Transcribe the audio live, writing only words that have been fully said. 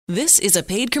This is a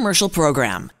paid commercial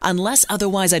program. Unless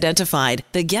otherwise identified,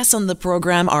 the guests on the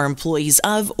program are employees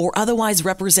of or otherwise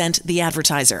represent the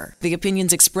advertiser. The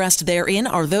opinions expressed therein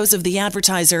are those of the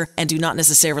advertiser and do not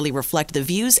necessarily reflect the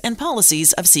views and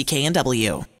policies of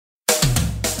CKNW.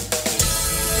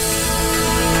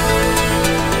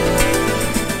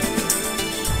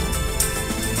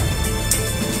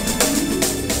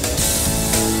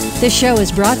 This show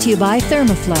is brought to you by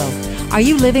Thermoflow. Are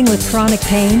you living with chronic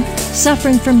pain,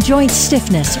 suffering from joint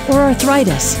stiffness or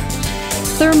arthritis?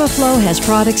 Thermoflow has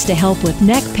products to help with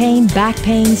neck pain, back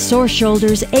pain, sore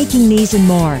shoulders, aching knees, and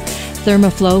more.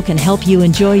 Thermoflow can help you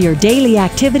enjoy your daily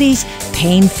activities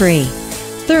pain-free.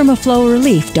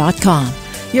 ThermoflowRelief.com.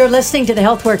 You're listening to the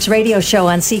HealthWorks radio show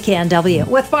on CKNW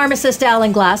with pharmacist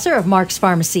Alan Glasser of Mark's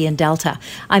Pharmacy in Delta.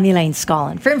 I'm Elaine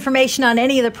Scollin. For information on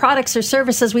any of the products or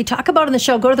services we talk about on the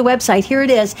show, go to the website. Here it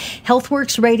is,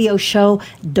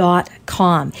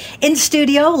 healthworksradioshow.com. In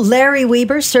studio, Larry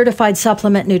Weber, certified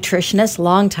supplement nutritionist,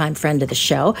 longtime friend of the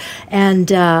show, and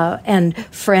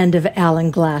friend of Alan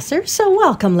Glasser. So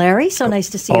welcome, Larry. So nice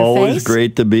to see your face. Always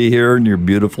great to be here in your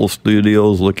beautiful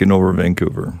studios looking over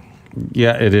Vancouver.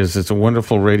 Yeah, it is. It's a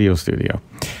wonderful radio studio.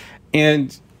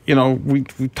 And, you know, we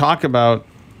talk about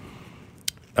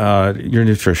your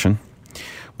nutrition.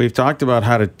 We've talked about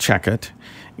how to check it.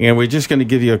 And we're just going to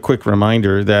give you a quick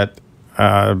reminder that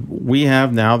we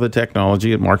have now the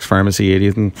technology at Mark's Pharmacy,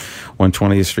 80th and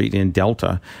 120th Street in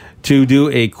Delta, to do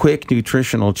a quick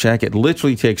nutritional check. It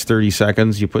literally takes 30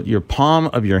 seconds. You put your palm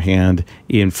of your hand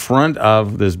in front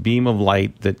of this beam of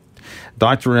light that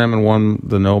Dr. Raman won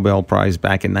the Nobel Prize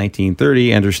back in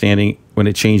 1930, understanding when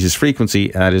it changes frequency,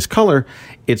 that is color,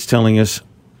 it's telling us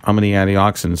how many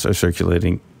antioxidants are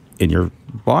circulating in your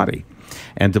body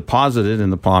and deposited in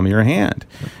the palm of your hand.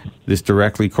 This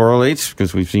directly correlates,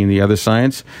 because we've seen the other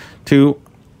science, to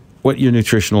what your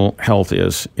nutritional health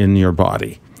is in your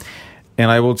body.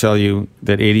 And I will tell you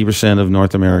that 80% of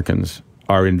North Americans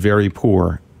are in very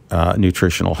poor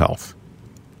nutritional health.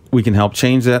 We can help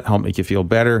change that, help make you feel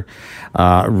better.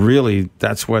 Really,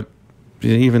 that's what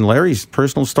even Larry's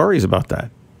personal story is about that.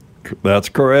 That's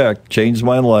correct. Changed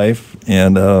my life.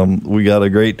 And we got a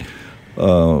great,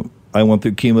 I went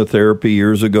through chemotherapy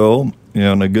years ago,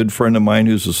 and a good friend of mine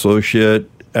who's associate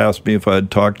asked me if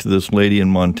I'd talk to this lady in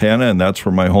Montana, and that's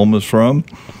where my home is from,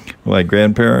 my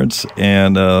grandparents,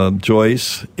 and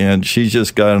Joyce. And she's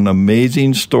just got an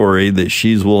amazing story that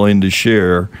she's willing to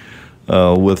share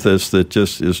with us that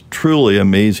just is truly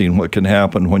amazing what can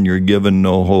happen when you're given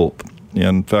no hope. And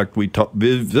in fact, we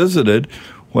visited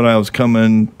when I was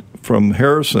coming from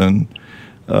Harrison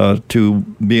to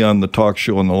be on the talk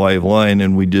show on the live line,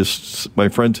 and my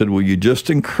friend said, will you just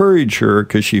encourage her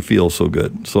because she feels so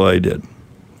good? So I did.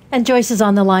 And Joyce is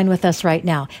on the line with us right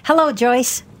now. Hello,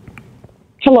 Joyce.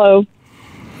 Hello.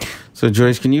 So,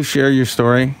 Joyce, can you share your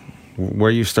story,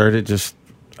 where you started just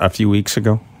a few weeks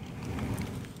ago?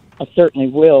 I certainly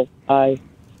will. About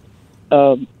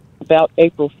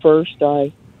April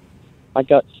 1st, I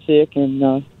got sick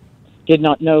and did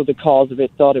not know the cause of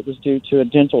it, thought it was due to a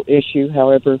dental issue.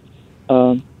 However,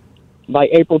 by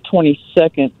April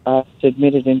 22nd, I was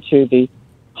admitted into the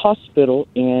hospital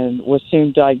and was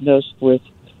soon diagnosed with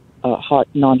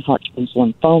non-Hodgkin's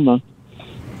lymphoma.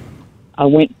 I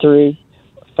went through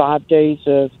 5 days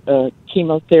of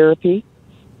chemotherapy.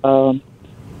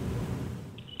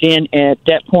 Then at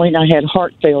that point, I had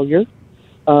heart failure.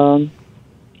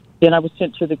 Then I was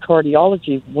sent to the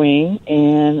cardiology wing,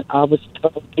 and I was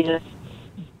told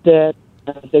that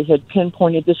they had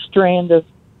pinpointed the strand of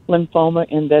lymphoma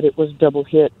and that it was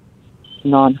double-hit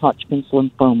non-Hodgkin's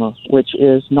lymphoma, which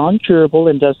is non-curable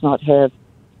and does not have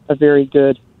a very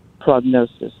good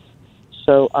prognosis.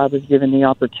 So I was given the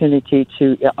opportunity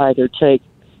to either take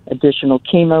additional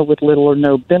chemo with little or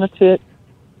no benefit,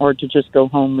 or to just go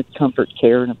home with comfort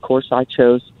care. And, of course, I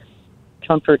chose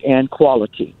comfort and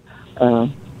quality. I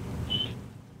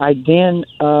then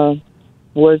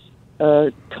was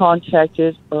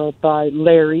contacted by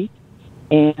Larry,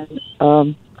 and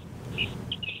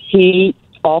he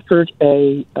offered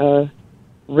a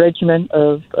regimen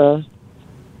of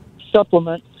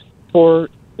supplements for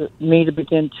me to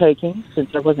begin taking,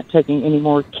 since I wasn't taking any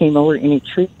more chemo or any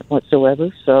treatment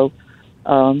whatsoever. So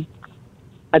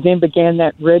I then began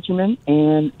that regimen,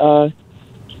 and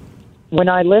when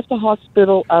I left the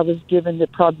hospital, I was given the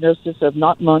prognosis of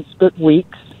not months but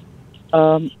weeks,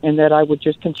 and that I would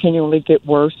just continually get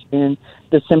worse and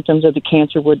the symptoms of the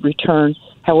cancer would return.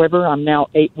 However, I'm now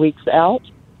 8 weeks out.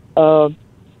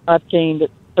 I've gained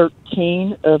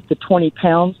 13 of the 20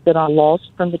 pounds that I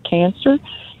lost from the cancer,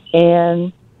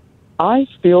 and I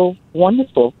feel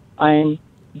wonderful. I'm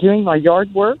doing my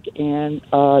yard work and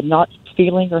not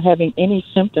feeling or having any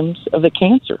symptoms of the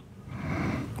cancer.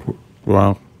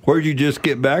 Wow. Where'd you just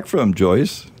get back from,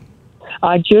 Joyce?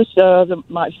 I just,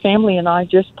 my family and I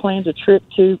just planned a trip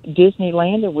to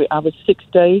Disneyland, and I was 6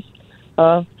 days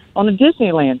on a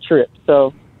Disneyland trip.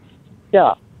 So,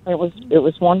 yeah, it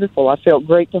was wonderful. I felt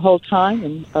great the whole time,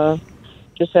 and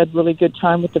just had really good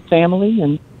time with the family,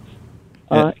 and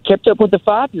kept up with the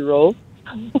 5-year-old.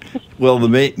 Well,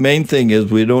 the main thing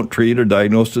is we don't treat or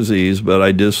diagnose disease, but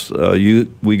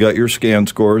we got your scan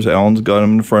scores. Alan's got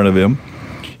them in front of him.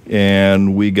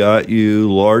 And we got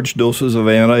you large doses of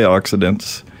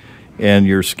antioxidants, and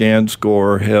your scan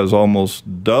score has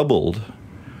almost doubled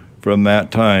from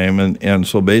that time. And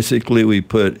so basically we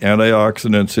put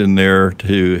antioxidants in there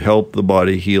to help the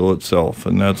body heal itself,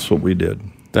 and that's what we did.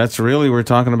 That's really, we're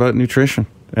talking about nutrition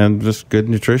and just good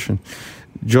nutrition.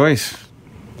 Joyce.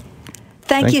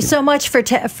 Thank you so much for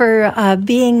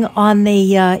being on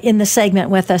in the segment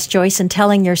with us, Joyce, and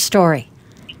telling your story.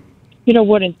 You know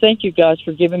what, and thank you guys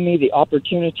for giving me the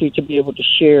opportunity to be able to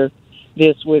share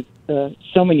this with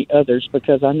so many others,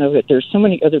 because I know that there's so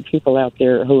many other people out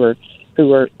there who are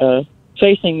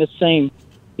facing the same,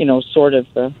 sort of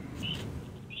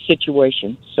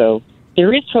situation. So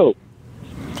there is hope.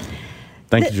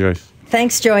 Thank you, Joyce.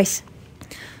 Thanks, Joyce.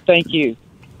 Thank you.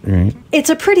 All right. It's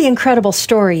a pretty incredible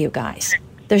story, you guys.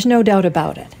 There's no doubt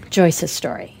about it. Joyce's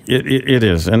story. It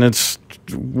is, and it's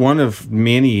one of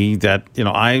many that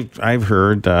I've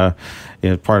heard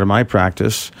in part of my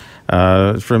practice,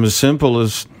 from as simple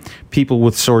as people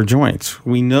with sore joints.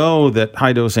 We know that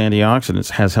high-dose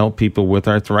antioxidants has helped people with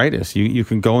arthritis. You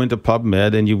can go into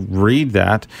PubMed and you read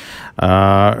that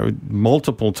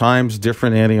multiple times,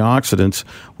 different antioxidants.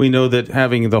 We know that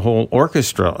having the whole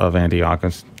orchestra of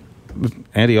antioxidants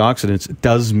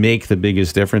does make the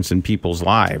biggest difference in people's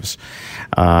lives.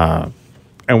 And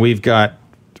we've got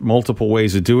multiple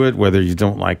ways to do it, whether you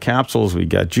don't like capsules. We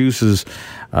got juices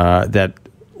that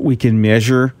we can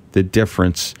measure the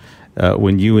difference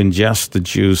when you ingest the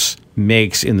juice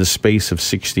makes in the space of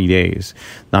 60 days.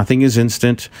 Nothing is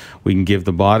instant. We can give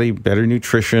the body better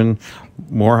nutrition,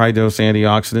 more high-dose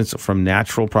antioxidants from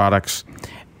natural products,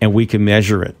 and we can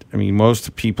measure it. I mean,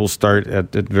 most people start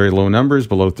at very low numbers,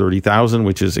 below 30,000,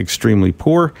 which is extremely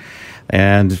poor,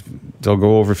 and they'll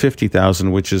go over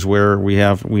 50,000, which is where we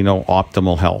know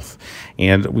optimal health.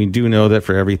 And we do know that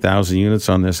for every 1,000 units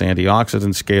on this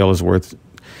antioxidant scale is worth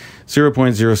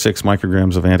 0.06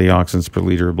 micrograms of antioxidants per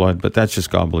liter of blood, but that's just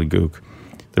gobbledygook.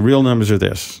 The real numbers are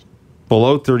this.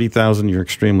 Below 30,000, you're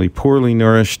extremely poorly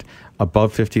nourished.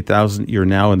 Above 50,000, you're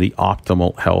now in the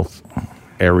optimal health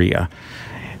area.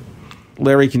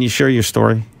 Larry, can you share your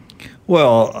story?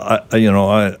 Well,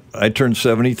 I turned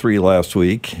 73 last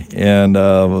week, and it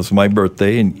was my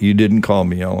birthday, and you didn't call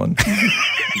me, Ellen.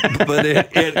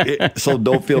 But so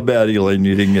don't feel bad, Elaine.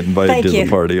 You didn't get invited to the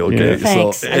party. Okay,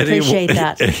 thanks. So I appreciate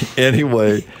that.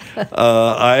 Anyway,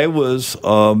 I was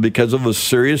because of a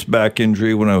serious back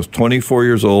injury when I was 24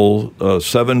 years old.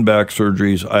 7 back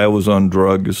surgeries. I was on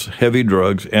drugs, heavy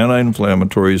drugs,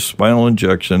 anti-inflammatories, spinal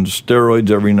injections, steroids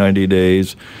every 90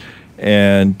 days.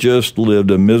 And just lived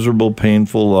a miserable,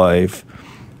 painful life.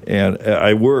 And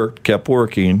I kept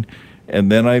working,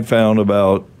 and then I found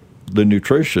about the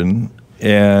nutrition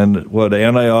and what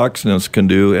antioxidants can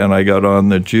do, and I got on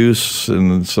the juice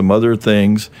and some other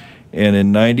things. And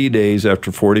in 90 days,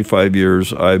 after 45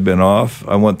 years, I've been off.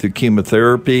 I went through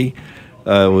chemotherapy.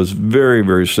 I was very,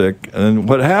 very sick. And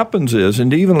what happens is,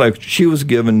 and even she was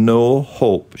given no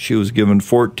hope. She was given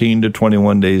 14 to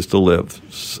 21 days to live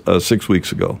 6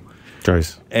 weeks ago.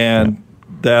 Joyce. And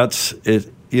that's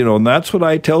it, and that's what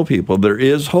I tell people. There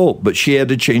is hope, but she had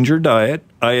to change her diet.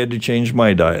 I had to change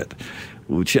my diet.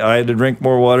 I had to drink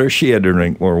more water. She had to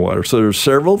drink more water. So there's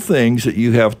several things that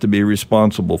you have to be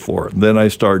responsible for. Then I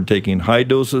started taking high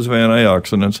doses of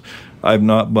antioxidants. I've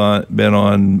not been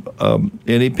on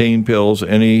any pain pills,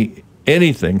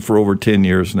 anything for over 10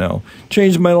 years now.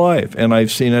 Changed my life, and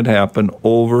I've seen it happen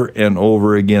over and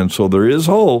over again. So there is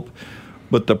hope.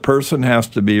 But the person has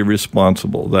to be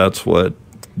responsible. That's what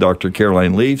Dr.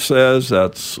 Caroline Leaf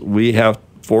says. We have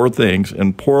 4 things,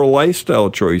 and poor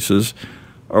lifestyle choices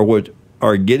are what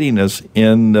are getting us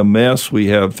in the mess we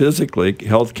have physically.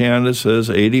 Health Canada says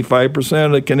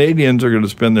 85% of Canadians are going to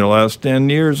spend their last 10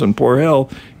 years in poor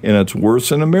health, and it's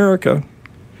worse in America.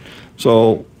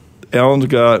 So Ellen's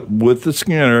got, with the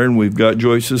scanner, and we've got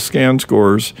Joyce's scan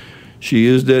scores, she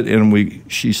used it, and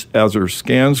as her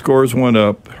scan scores went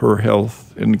up, her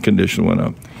health and condition went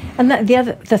up. And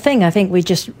the thing I think we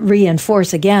just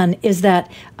reinforce again is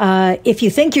that if you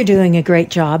think you're doing a great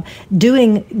job,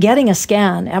 getting a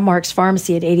scan at Mark's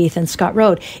Pharmacy at 80th and Scott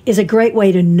Road is a great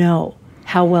way to know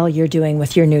how well you're doing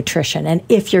with your nutrition and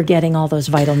if you're getting all those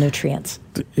vital nutrients.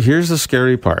 Here's the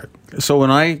scary part. So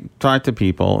when I talk to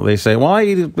people, they say, well, I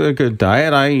eat a good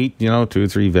diet. I eat, 2 or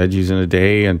 3 veggies in a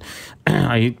day, and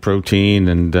I eat protein,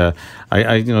 and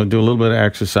I do a little bit of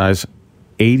exercise.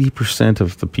 80%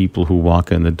 of the people who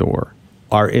walk in the door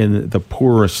are in the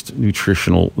poorest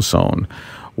nutritional zone,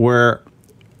 where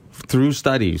through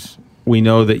studies, we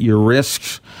know that your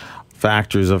risk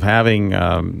factors of having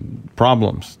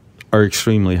problems are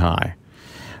extremely high.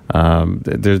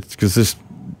 Because this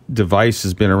device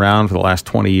has been around for the last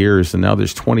 20 years, and now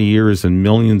there's 20 years and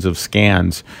millions of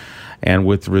scans, and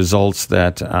with results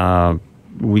that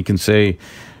we can say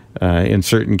in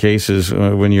certain cases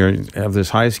when you have this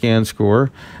high scan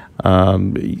score,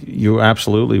 you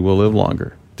absolutely will live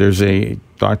longer. There's a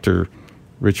Dr.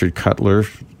 Richard Cutler,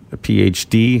 a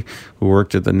PhD, who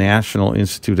worked at the National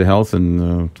Institute of Health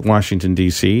in Washington,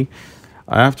 D.C.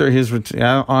 After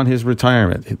on his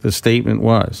retirement, the statement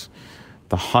was,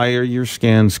 the higher your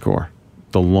scan score,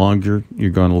 the longer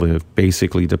you're going to live,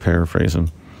 basically, to paraphrase him.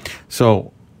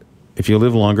 So if you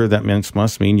live longer, that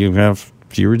must mean you have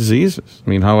fewer diseases. I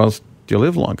mean, how else do you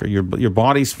live longer? Your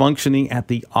body's functioning at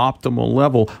the optimal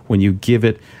level when you give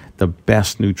it the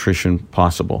best nutrition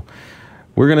possible.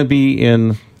 We're going to be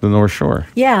in the North Shore.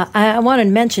 Yeah, I wanted to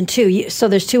mention too. So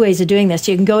there's 2 ways of doing this.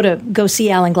 You can go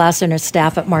see Alan Glasser and his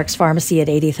staff at Mark's Pharmacy at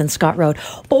 80th and Scott Road,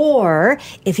 or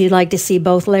if you'd like to see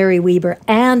both Larry Weber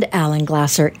and Alan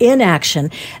Glasser in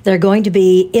action, they're going to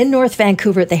be in North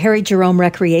Vancouver at the Harry Jerome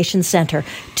Recreation Centre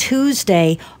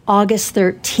Tuesday, August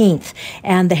 13th.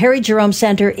 And the Harry Jerome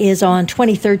Centre is on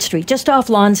 23rd Street, just off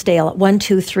Lonsdale at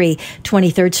 123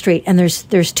 23rd Street. And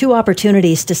there's 2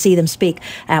 opportunities to see them speak,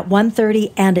 at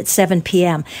 1:30 and at 7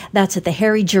 p.m. That's at the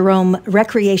Harry Jerome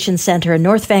Recreation Centre in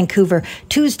North Vancouver,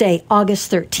 Tuesday,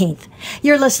 August 13th.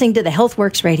 You're listening to the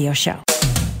HealthWorks radio show.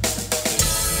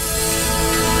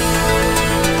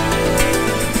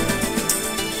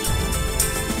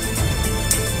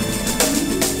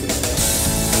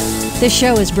 This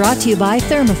show is brought to you by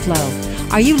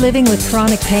Thermoflow. Are you living with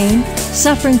chronic pain,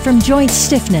 suffering from joint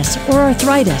stiffness or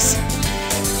arthritis?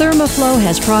 Thermoflow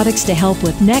has products to help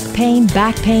with neck pain,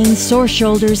 back pain, sore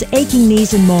shoulders, aching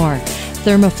knees, and more.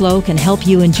 Thermoflow can help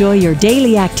you enjoy your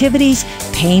daily activities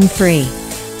pain-free.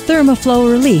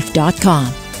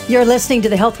 ThermoflowRelief.com. You're listening to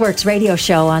the HealthWorks radio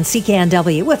show on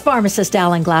CKNW with pharmacist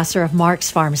Alan Glasser of Mark's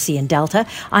Pharmacy in Delta.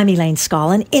 I'm Elaine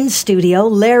Scollin. In studio,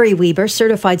 Larry Weber,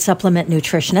 certified supplement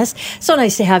nutritionist. So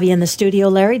nice to have you in the studio,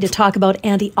 Larry, to talk about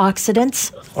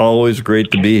antioxidants. Always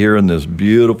great to be here in this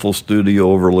beautiful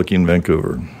studio overlooking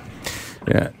Vancouver.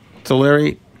 Yeah. So,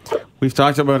 Larry, we've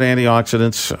talked about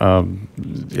antioxidants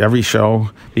every show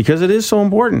because it is so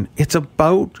important. It's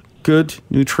about good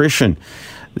nutrition.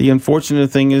 The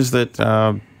unfortunate thing is that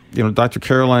Dr.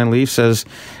 Caroline Leaf says,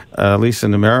 at least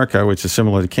in America, which is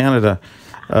similar to Canada,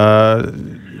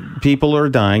 people are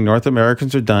dying, North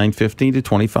Americans are dying 15 to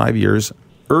 25 years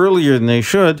earlier than they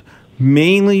should,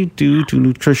 mainly due to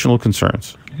nutritional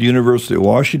concerns. University of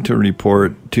Washington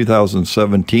report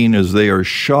 2017 is they are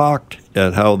shocked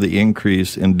at how the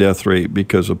increase in death rate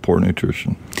because of poor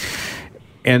nutrition.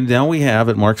 And now we have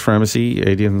at Mark's Pharmacy,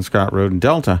 80th and Scott Road in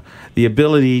Delta, the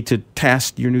ability to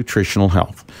test your nutritional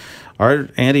health. Our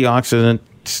antioxidant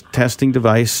testing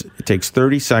device, it takes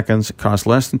 30 seconds, it costs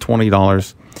less than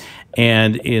 $20,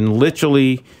 and in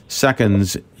literally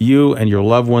seconds, you and your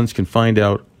loved ones can find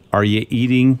out, are you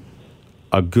eating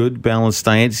a good balanced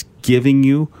diet, giving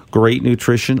you great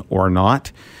nutrition or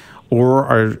not? Or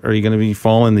are you going to be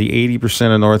following the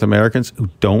 80% of North Americans who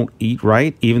don't eat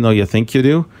right, even though you think you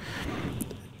do?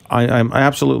 I'm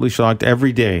absolutely shocked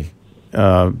every day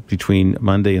between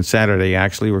Monday and Saturday,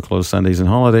 actually, we're closed Sundays and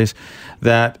holidays,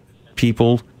 that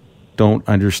people don't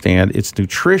understand it's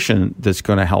nutrition that's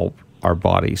going to help our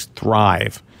bodies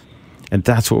thrive. And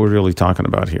that's what we're really talking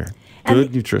about here.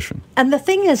 Good nutrition. And the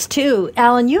thing is, too,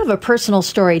 Alan, you have a personal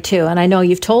story, too, and I know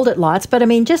you've told it lots, but I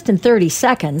mean, just in 30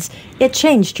 seconds, it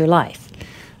changed your life.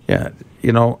 Yeah,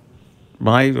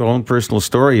 my own personal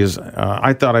story is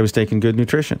I thought I was taking good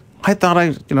nutrition. I thought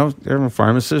I'm a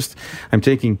pharmacist. I'm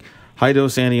taking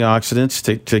high-dose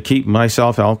antioxidants to keep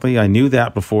myself healthy. I knew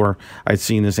that before I'd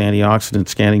seen this antioxidant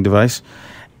scanning device.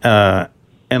 And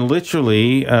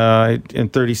literally, in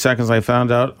 30 seconds, I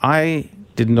found out I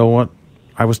didn't know what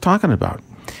I was talking about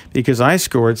because I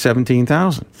scored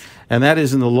 17,000. And that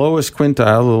is in the lowest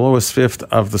quintile, the lowest fifth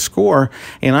of the score.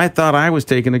 And I thought I was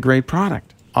taking a great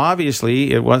product.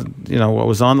 Obviously, it was, what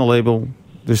was on the label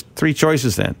there's three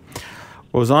choices then.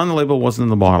 What was on the label wasn't in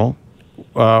the bottle.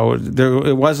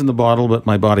 It was in the bottle, but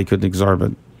my body couldn't absorb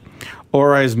it.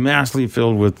 Or I was massively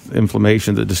filled with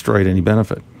inflammation that destroyed any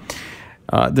benefit.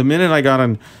 The minute I got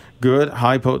on good,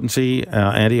 high-potency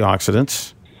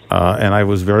antioxidants, and I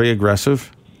was very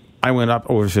aggressive, I went up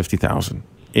over 50,000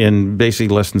 in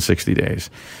basically less than 60 days.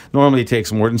 Normally it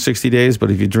takes more than 60 days, but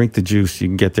if you drink the juice, you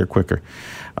can get there quicker.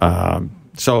 And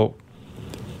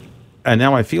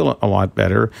now I feel a lot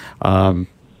better.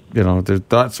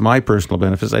 That's my personal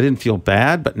benefits. I didn't feel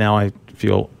bad, but now I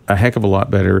feel a heck of a lot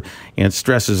better, and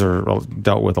stresses are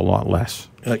dealt with a lot less.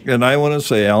 And I want to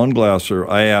say, Alan Glasser,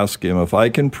 I asked him, if I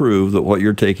can prove that what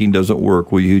you're taking doesn't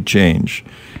work, will you change?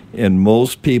 And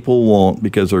most people won't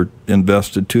because they're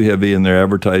invested too heavy in their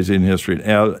advertising history.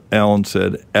 And Alan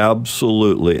said,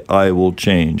 absolutely, I will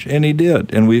change. And he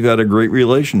did. And we've had a great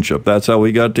relationship. That's how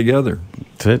we got together.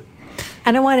 That's it.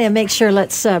 And I want to make sure,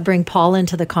 let's bring Paul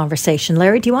into the conversation.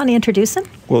 Larry, do you want to introduce him?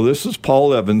 Well, this is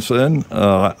Paul Evanson.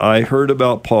 I heard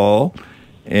about Paul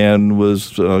and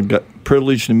was got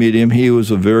privileged to meet him. He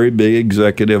was a very big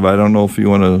executive. I don't know if you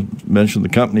want to mention the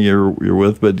company you're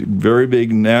with, but very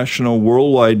big national,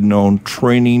 worldwide known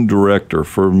training director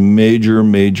for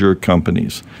major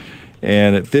companies.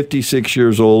 And at 56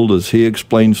 years old, as he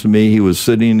explains to me, he was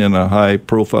sitting in a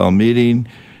high-profile meeting,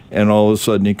 and all of a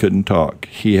sudden he couldn't talk.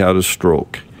 He had a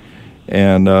stroke.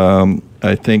 And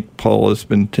I think, Paul, it's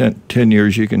been 10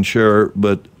 years you can share,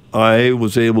 but I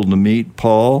was able to meet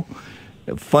Paul.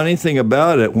 Funny thing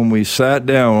about it, when we sat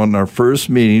down on our first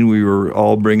meeting, we were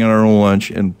all bringing our own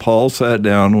lunch, and Paul sat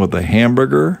down with a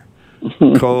hamburger,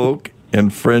 Coke,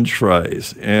 and French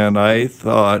fries. And I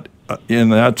thought,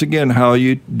 and that's, again, how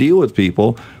you deal with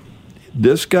people.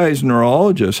 This guy's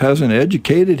neurologist hasn't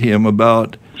educated him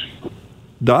about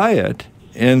diet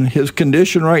and his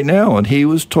condition right now. And he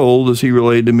was told, as he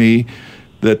relayed to me,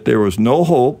 that there was no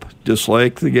hope, just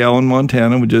like the gal in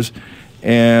Montana,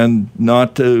 and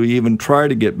not to even try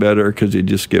to get better because he'd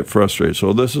just get frustrated.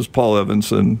 So this is Paul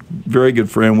Evanson, very good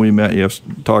friend. We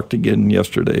talked again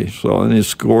yesterday. So, and his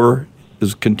score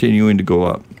is continuing to go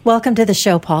up. Welcome to the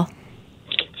show, Paul.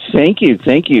 Thank you.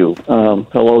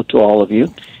 Hello to all of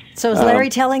you. So is Larry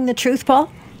telling the truth,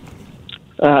 Paul?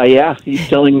 Yeah, he's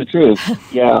telling the truth.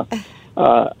 Yeah.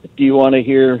 Do you want to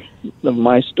hear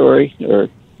my story? Or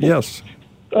Yes.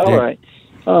 All right.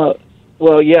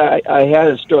 Well, yeah, I had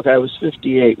a stroke. I was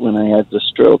 58 when I had the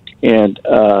stroke, and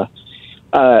I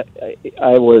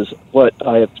was, what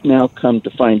I have now come to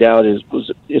find out it's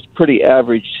pretty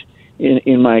average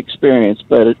in my experience,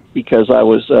 but because I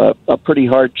was a pretty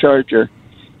hard charger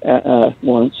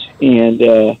once, and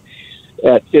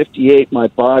at 58, my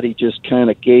body just kind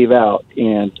of gave out,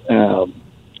 and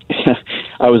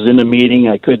I was in a meeting.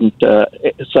 I couldn't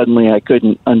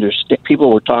understand.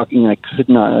 People were talking. I could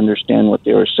not understand what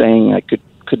they were saying. I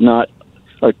could not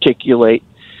articulate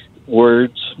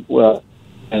words well,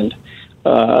 and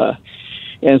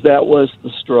that was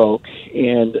the stroke.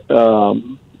 And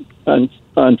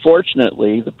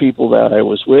unfortunately, the people that I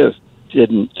was with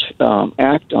didn't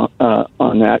act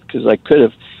on that, because I could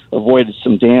have avoided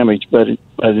some damage, but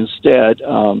instead,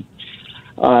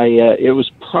 it was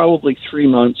probably 3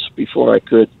 months before I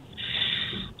could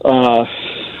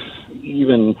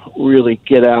even really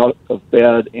get out of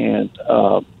bed and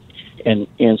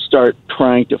start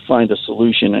trying to find a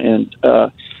solution. And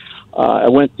I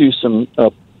went through some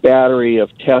battery of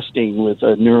testing with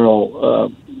a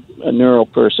neural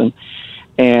person,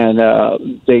 and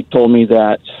they told me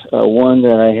that one,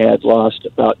 that I had lost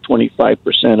about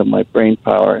 25% of my brain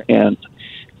power, and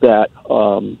that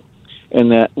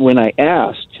when I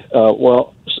asked,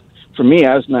 well, for me,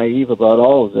 I was naive about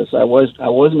all of this. I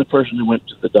wasn't a person who went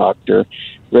to the doctor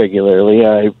regularly.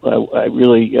 I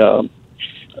really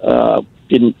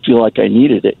didn't feel like I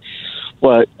needed it,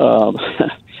 but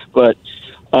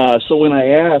so when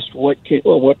I asked what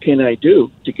can I do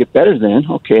to get better, then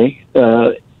I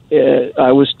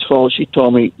was told. She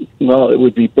told me, well, it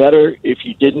would be better if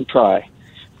you didn't try,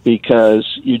 because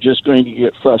you're just going to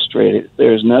get frustrated.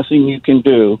 There's nothing you can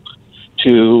do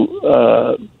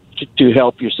to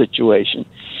help your situation.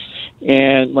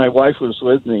 And my wife was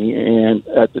with me and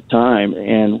at the time,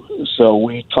 and so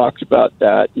we talked about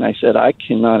that, and I said, I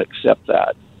cannot accept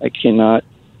that. I cannot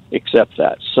accept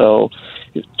that. So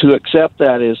to accept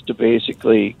that is to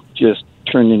basically just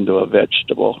turn into a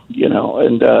vegetable,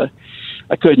 and I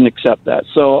couldn't accept that.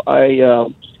 So I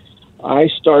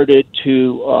started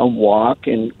to walk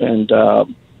and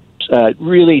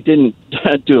really didn't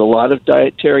do a lot of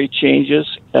dietary changes.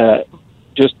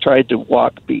 Just tried to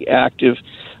walk, be active,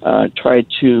 I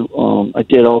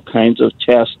did all kinds of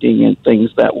testing and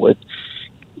things that would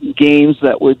games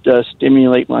that would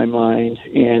stimulate my mind.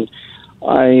 And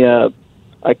I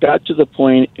got to the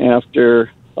point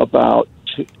after about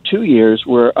 2 years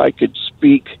where I could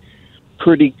speak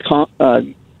pretty,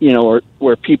 or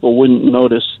where people wouldn't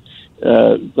notice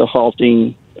the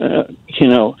halting.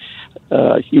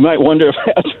 You might wonder if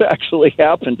that's actually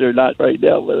happened or not right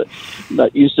now, but I'm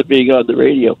not used to being on the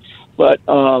radio. But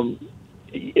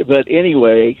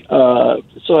anyway,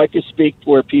 so I could speak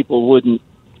where people wouldn't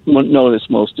notice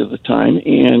most of the time,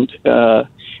 and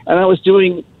I was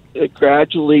doing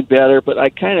gradually better, but I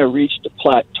kind of reached a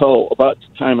plateau about the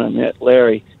time I met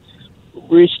Larry.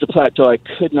 Reached a plateau. I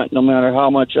could not, no matter how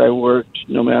much I worked,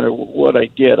 no matter what I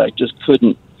did, I just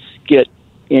couldn't get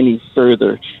any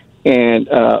further. And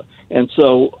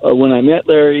so when I met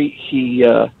Larry, he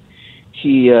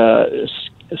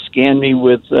scanned me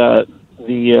with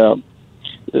the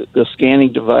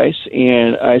scanning device,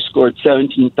 and I scored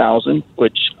 17,000.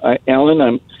 Which,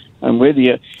 Alan, I'm with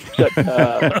you. But,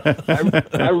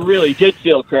 I really did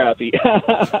feel crappy.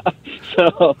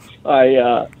 So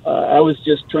I was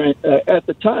just trying. At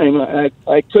the time,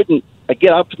 I couldn't. I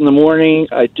get up in the morning,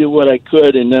 I do what I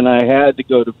could, and then I had to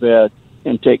go to bed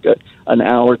and take an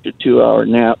hour to 2 hour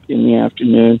nap in the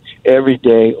afternoon every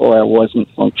day, or I wasn't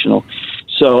functional.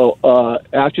 So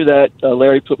after that,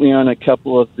 Larry put me on a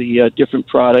couple of the different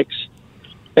products,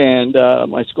 and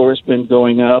my score's been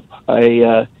going up.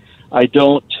 I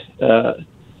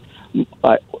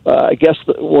guess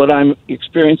what I'm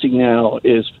experiencing now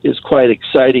is quite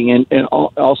exciting, and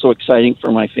also exciting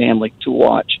for my family to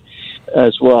watch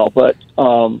as well. But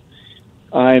I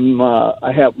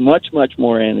have much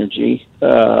more energy.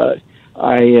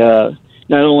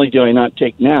 Not only do I not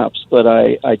take naps, but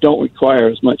I don't require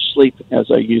as much sleep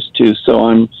as I used to. So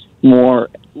I'm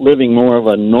living more of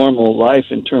a normal life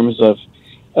in terms of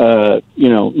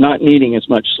not needing as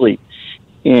much sleep.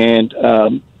 And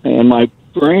my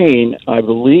brain, I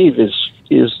believe, is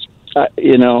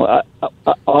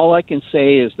all I can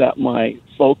say is that my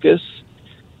focus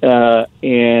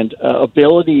and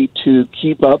ability to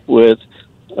keep up with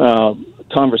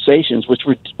conversations, which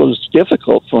was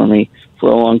difficult for me for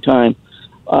a long time,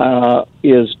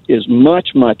 is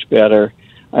much better.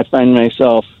 I find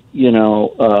myself,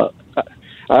 I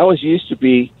always used to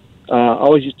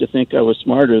think I was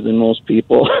smarter than most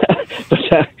people, but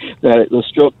that the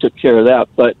stroke took care of that.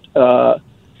 But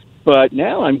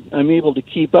now I'm able to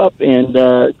keep up, and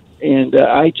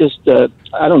I just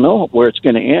I don't know where it's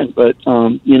going to end, but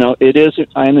it is.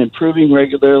 I'm improving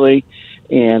regularly,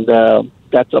 and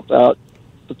that's about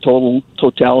the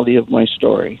totality of my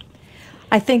story.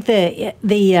 I think the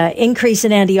increase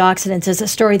in antioxidants is a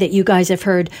story that you guys have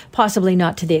heard, possibly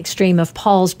not to the extreme of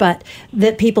Paul's, but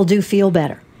that people do feel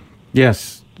better.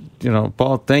 Yes.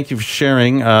 Paul, thank you for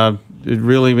sharing. It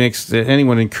really makes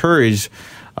anyone encouraged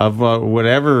of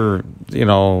whatever,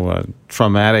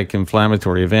 traumatic,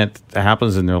 inflammatory event that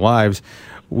happens in their lives.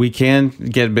 We can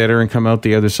get better and come out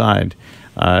the other side.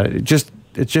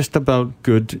 It's just about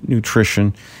good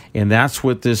nutrition, and that's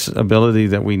what this ability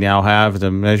that we now have to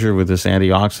measure with this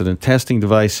antioxidant testing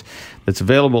device that's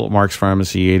available at Mark's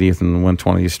Pharmacy, 80th and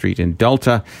 120th Street in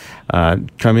Delta.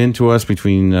 Come into us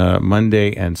between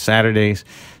Monday and Saturdays.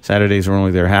 Saturdays are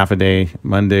only there half a day.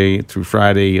 Monday through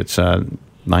Friday, it's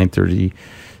 9:30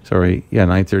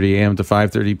 a.m. to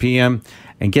 5:30 p.m.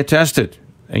 And get tested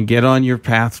and get on your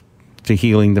path to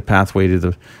healing, the pathway to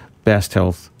the best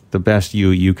health, the best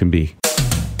you can be.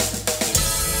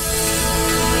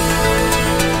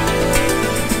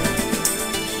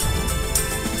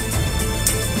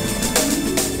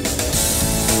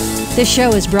 This show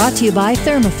is brought to you by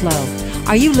Thermaflow.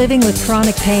 Are you living with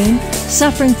chronic pain,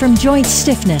 suffering from joint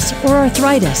stiffness, or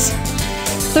arthritis?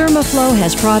 Thermaflow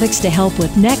has products to help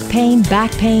with neck pain,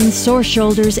 back pain, sore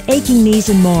shoulders, aching knees,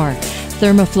 and more.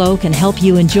 Thermaflow can help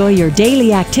you enjoy your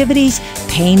daily activities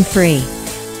pain-free.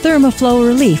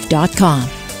 ThermaflowRelief.com.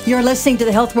 You're listening to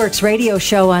the HealthWorks radio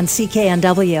show on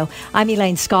CKNW. I'm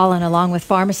Elaine Scollin, along with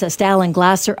pharmacist Alan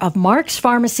Glasser of Mark's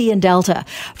Pharmacy in Delta.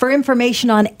 For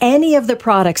information on any of the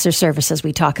products or services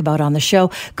we talk about on the show,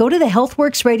 go to the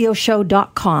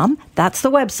healthworksradioshow.com. That's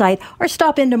the website, or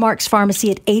stop into Mark's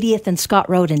Pharmacy at 80th and Scott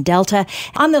Road in Delta.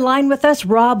 On the line with us,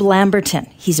 Rob Lamberton.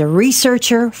 He's a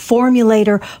researcher,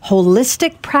 formulator,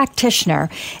 holistic practitioner,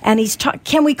 and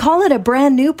can we call it a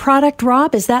brand new product,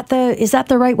 Rob? Is that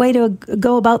the right way to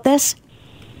go about this?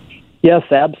 Yes,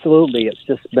 absolutely. It's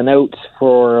just been out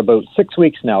for about 6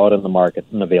 weeks now, out in the market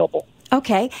and available.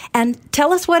 Okay, and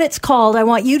tell us what it's called. I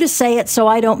want you to say it so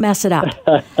I don't mess it up.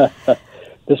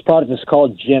 This product is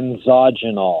called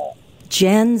Genzogenol.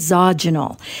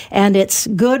 Genzogenol. And it's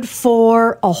good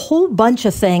for a whole bunch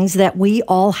of things that we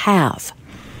all have.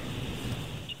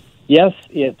 Yes,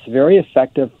 it's very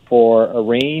effective for a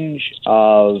range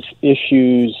of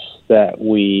issues that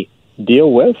we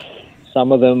deal with.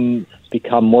 Some of them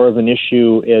become more of an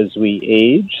issue as we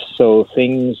age. So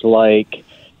things like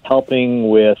helping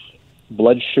with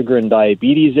blood sugar and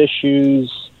diabetes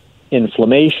issues,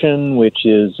 inflammation, which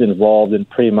is involved in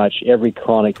pretty much every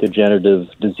chronic degenerative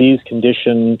disease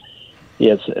condition.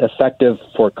 It's effective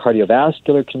for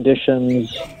cardiovascular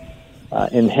conditions,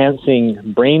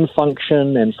 enhancing brain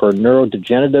function and for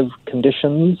neurodegenerative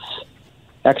conditions,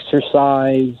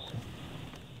 exercise,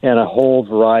 and a whole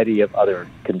variety of other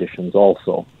conditions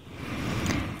also.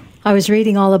 I was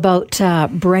reading all about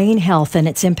brain health and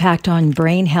its impact on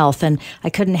brain health, and I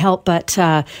couldn't help but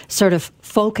sort of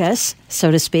focus,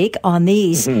 so to speak, on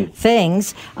these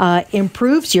things.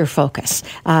 Improves your focus,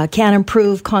 can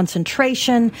improve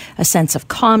concentration, a sense of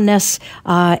calmness,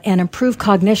 and improve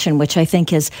cognition, which I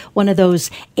think is one of those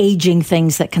aging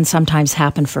things that can sometimes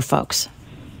happen for folks.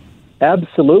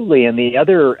 Absolutely. And the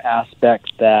other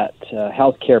aspect that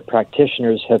healthcare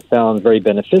practitioners have found very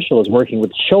beneficial is working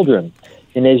with children.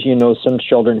 And as you know, some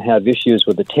children have issues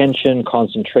with attention,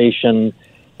 concentration,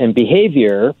 and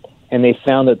behavior, and they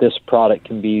found that this product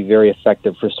can be very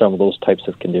effective for some of those types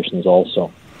of conditions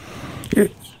also.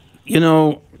 You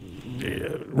know,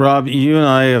 Rob, you and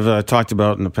I have talked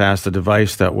about in the past a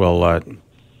device that will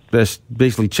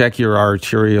basically check your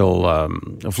arterial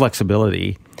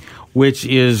flexibility, which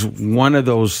is one of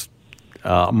those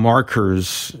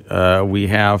markers we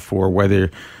have for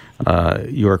whether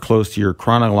you are close to your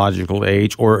chronological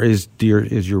age, or is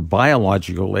your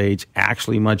biological age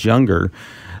actually much younger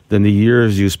than the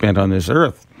years you spent on this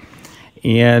earth?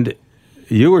 And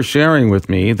you were sharing with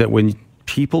me that when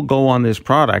people go on this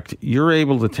product, you're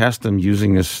able to test them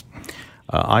using this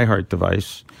iHeart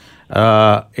device,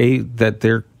 that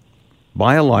their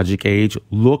biologic age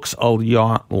looks a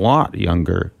lot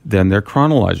younger than their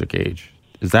chronologic age.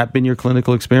 Has that been your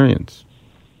clinical experience?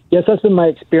 Yes, that's been my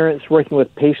experience working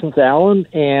with patients, Alan.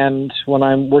 And when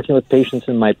I'm working with patients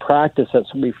in my practice,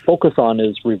 that's what we focus on,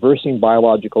 is reversing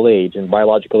biological age. And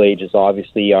biological age is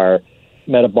obviously our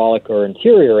metabolic or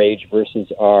interior age versus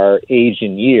our age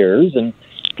in years. And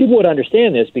people would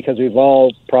understand this because we've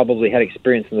all probably had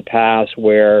experience in the past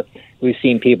where we've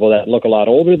seen people that look a lot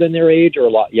older than their age or a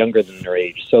lot younger than their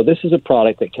age. So this is a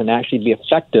product that can actually be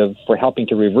effective for helping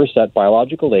to reverse that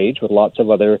biological age with lots of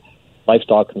other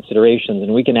lifestyle considerations.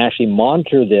 And we can actually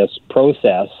monitor this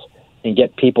process and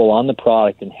get people on the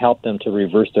product and help them to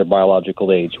reverse their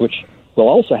biological age, which will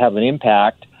also have an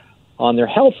impact on their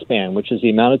health span, which is the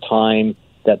amount of time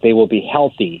that they will be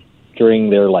healthy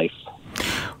during their life.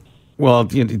 Well,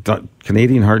 the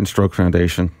Canadian Heart and Stroke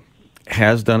Foundation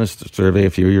has done a survey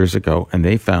a few years ago, and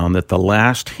they found that the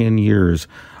last 10 years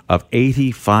of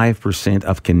 85%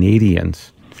 of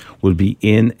Canadians would be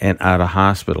in and out of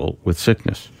hospital with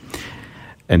sickness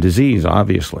and disease,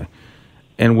 obviously.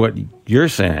 And what you're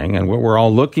saying and what we're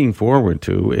all looking forward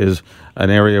to is an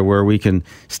area where we can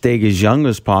stay as young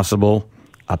as possible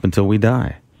up until we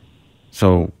die.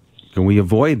 So can we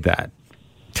avoid that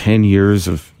 10 years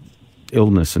of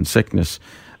illness and sickness?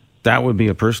 That would be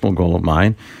a personal goal of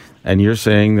mine. And you're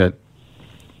saying that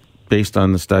based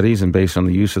on the studies and based on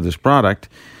the use of this product,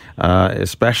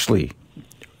 especially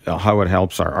how it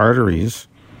helps our arteries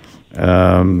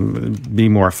be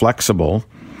more flexible,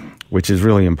 which is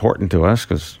really important to us,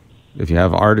 because if you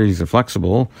have arteries that are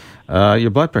flexible, your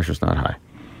blood pressure's not high.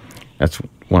 That's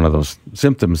one of those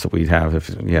symptoms that we'd have if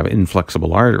you have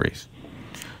inflexible arteries.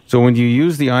 So when you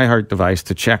use the iHeart device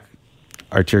to check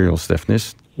arterial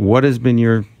stiffness, what has been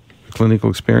your clinical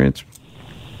experience?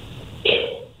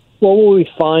 Well, what we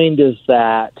find is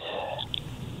that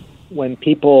when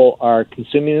people are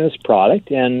consuming this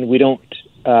product, and we don't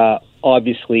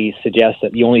obviously suggest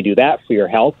that you only do that for your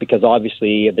health, because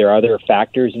obviously there are other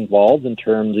factors involved in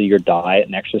terms of your diet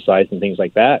and exercise and things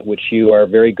like that, which you are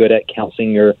very good at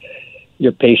counseling your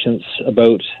patients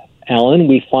about, Alan.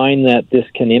 We find that this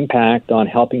can impact on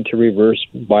helping to reverse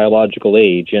biological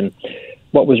age. And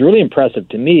what was really impressive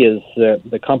to me is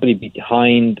the company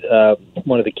behind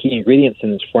one of the key ingredients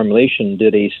in this formulation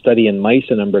did a study in mice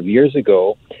a number of years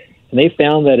ago, and they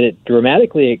found that it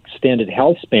dramatically extended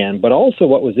health span, but also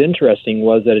what was interesting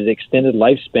was that it extended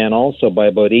lifespan also by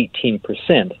about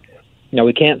 18%. Now,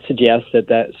 we can't suggest that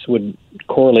that would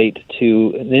correlate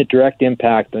to a direct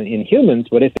impact in humans,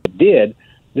 but if it did,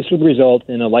 this would result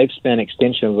in a lifespan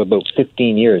extension of about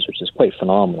 15 years, which is quite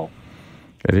phenomenal.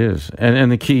 It is.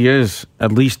 And the key is,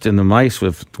 at least in the mice,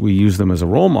 if we use them as a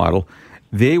role model,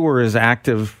 they were as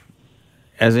active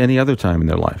as any other time in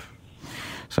their life.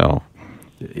 So,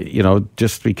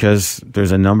 just because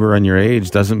there's a number on your age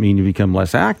doesn't mean you become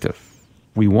less active.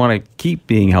 We want to keep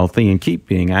being healthy and keep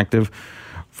being active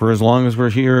for as long as we're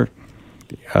here,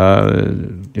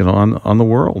 on the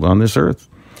world, on this earth.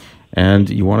 And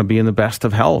you want to be in the best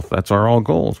of health. That's our all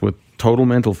goals. With total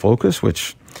mental focus,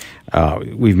 which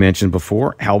we've mentioned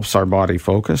before, helps our body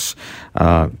focus,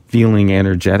 feeling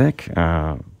energetic.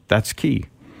 That's key.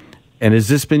 And has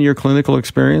this been your clinical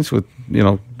experience with,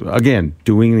 again,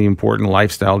 doing the important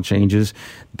lifestyle changes,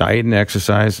 diet and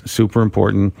exercise, super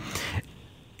important,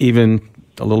 even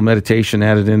a little meditation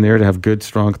added in there to have good,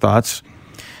 strong thoughts,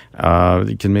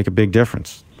 it can make a big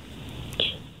difference.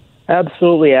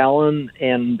 Absolutely, Alan.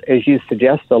 And as you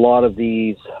suggest, a lot of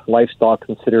these lifestyle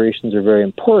considerations are very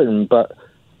important. But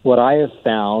what I have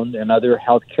found, and other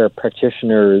healthcare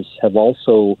practitioners have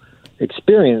also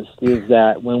experienced, is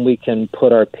that when we can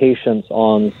put our patients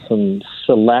on some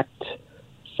select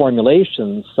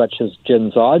formulations, such as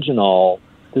genzogenol,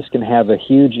 this can have a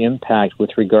huge impact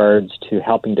with regards to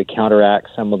helping to counteract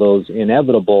some of those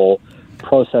inevitable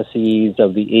processes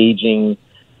of the aging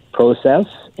process.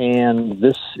 And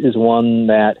this is one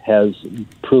that has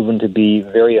proven to be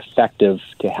very effective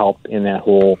to help in that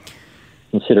whole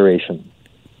consideration.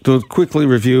 To quickly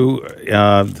review,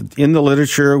 in the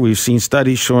literature, we've seen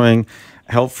studies showing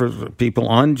help for people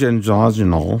on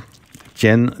genzogenol.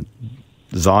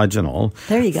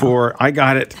 There you go. I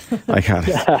got it.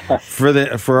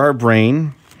 For our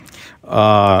brain,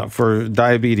 for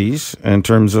diabetes, in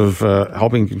terms of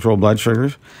helping control blood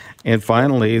sugars. And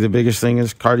finally, the biggest thing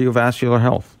is cardiovascular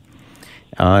health.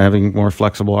 Having more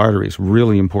flexible arteries,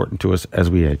 really important to us as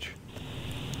we age.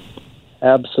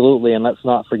 Absolutely, and let's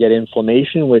not forget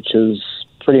inflammation, which is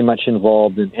pretty much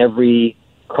involved in every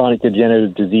chronic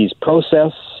degenerative disease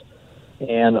process,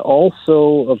 and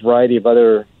also a variety of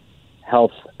other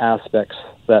health aspects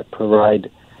that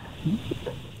provide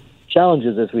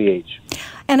challenges as we age.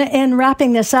 And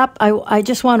wrapping this up, I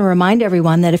just want to remind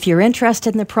everyone that if you're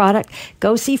interested in the product,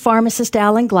 go see pharmacist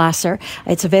Alan Glasser.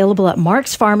 It's available at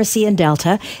Mark's Pharmacy in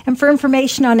Delta. And for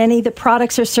information on any of the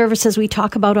products or services we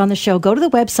talk about on the show, go to the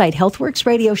website,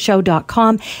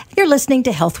 healthworksradioshow.com. You're listening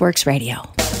to HealthWorks Radio.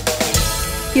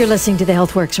 You're listening to the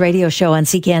HealthWorks Radio Show on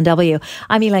CKNW.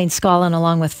 I'm Elaine Scollin,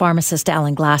 along with pharmacist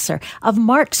Alan Glasser of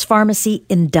Mark's Pharmacy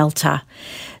in Delta.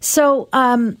 So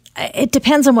it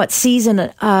depends on what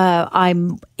season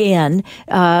I'm in,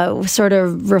 sort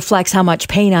of reflects how much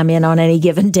pain I'm in on any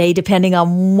given day, depending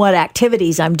on what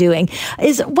activities I'm doing.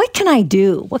 What can I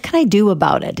do? What can I do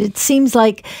about it? It seems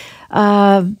like,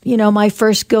 my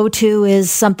first go-to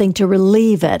is something to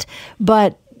relieve it,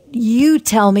 but you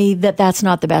tell me that that's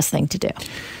not the best thing to do.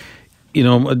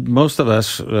 Most of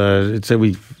us, say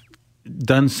we've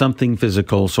done something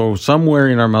physical, so somewhere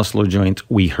in our muscle or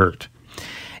joint we hurt.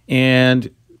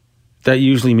 And that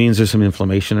usually means there's some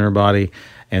inflammation in our body,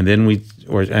 and then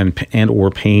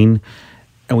or pain,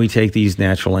 and we take these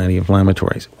natural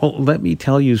anti-inflammatories. Well, let me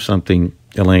tell you something,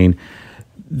 Elaine.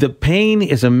 The pain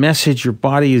is a message your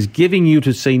body is giving you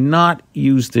to say, not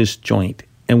use this joint.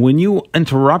 And when you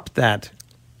interrupt that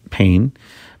pain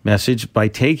message by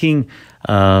taking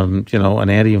an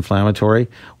anti-inflammatory,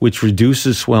 which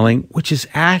reduces swelling, which is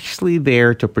actually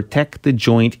there to protect the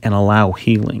joint and allow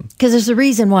healing. Because there's a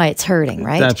reason why it's hurting,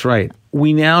 right? That's right.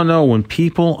 We now know when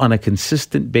people on a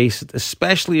consistent basis,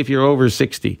 especially if you're over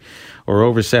 60 or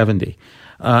over 70,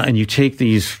 and you take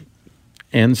these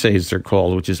NSAIDs, they're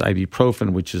called, which is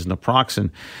ibuprofen, which is naproxen,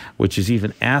 which is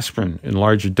even aspirin in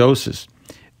larger doses,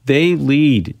 they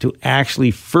lead to actually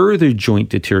further joint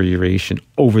deterioration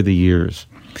over the years.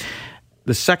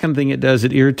 The second thing it does,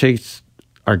 it irritates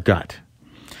our gut.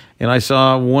 And I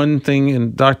saw one thing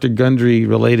in Dr. Gundry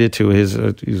related to he's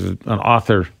an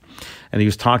author, and he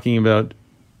was talking about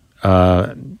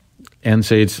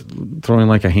NSAIDs throwing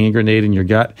like a hand grenade in your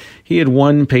gut. He had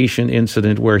one patient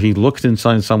incident where he looked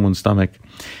inside someone's stomach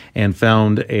and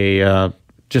found a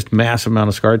just massive amount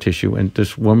of scar tissue, and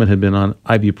this woman had been on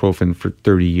ibuprofen for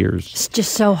 30 years. It's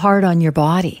just so hard on your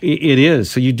body. It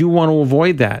is. So you do want to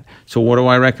avoid that. So what do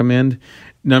I recommend?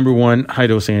 Number one,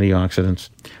 high-dose antioxidants.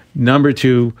 Number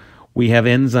two, we have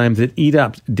enzymes that eat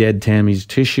up dead damaged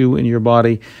tissue in your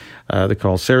body. They're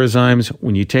called serozymes.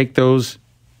 When you take those,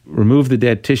 remove the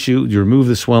dead tissue, you remove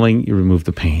the swelling, you remove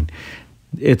the pain.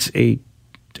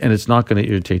 And it's not going to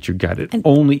irritate your gut. It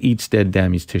only eats dead,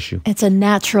 damaged tissue. It's a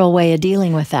natural way of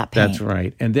dealing with that pain. That's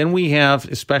right. And then we have,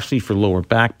 especially for lower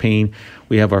back pain,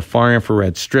 we have our far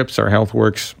infrared strips, our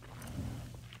HealthWorks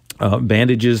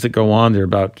bandages that go on. They're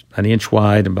about an inch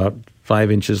wide, about 5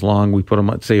 inches long. We put them,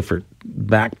 let's say, for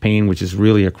back pain, which is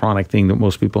really a chronic thing that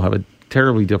most people have a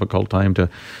terribly difficult time to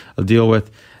deal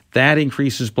with. That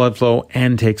increases blood flow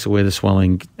and takes away the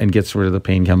swelling and gets rid of the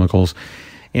pain chemicals.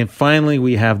 And finally,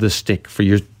 we have the stick for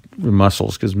your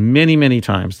muscles, because many, many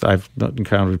times I've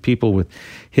encountered people with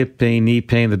hip pain, knee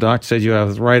pain. The doctor says you have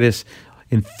arthritis.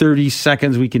 In 30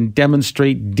 seconds, we can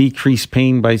demonstrate decreased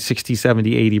pain by 60,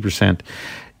 70, 80%.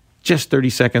 Just 30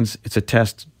 seconds. It's a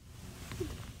test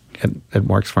at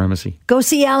Mark's Pharmacy. Go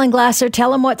see Alan Glasser.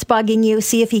 Tell him what's bugging you.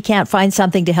 See if he can't find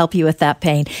something to help you with that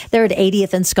pain. They're at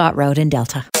 80th and Scott Road in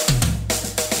Delta.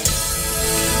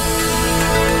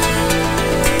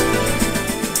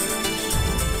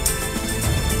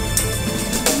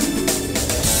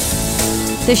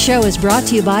 This show is brought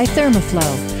to you by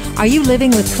Thermaflow. Are you living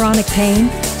with chronic pain,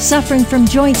 suffering from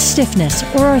joint stiffness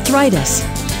or arthritis?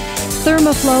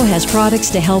 Thermaflow has products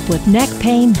to help with neck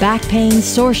pain, back pain,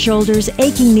 sore shoulders,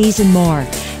 aching knees, and more.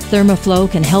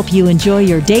 Thermaflow can help you enjoy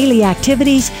your daily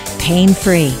activities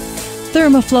pain-free.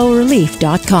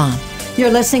 ThermaflowRelief.com. You're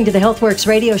listening to the HealthWorks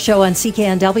radio show on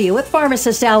CKNW with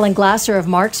pharmacist Alan Glasser of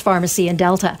Mark's Pharmacy in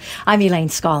Delta. I'm Elaine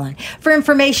Scollin. For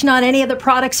information on any of the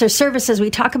products or services we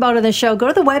talk about on the show, go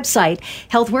to the website,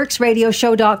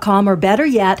 healthworksradioshow.com, or better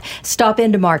yet, stop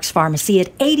into Mark's Pharmacy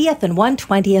at 80th and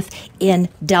 120th in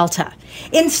Delta.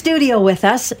 In studio with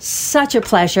us, such a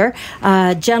pleasure,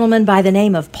 a gentleman by the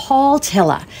name of Paul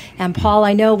Tilla. And Paul,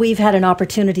 I know we've had an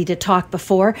opportunity to talk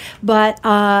before, but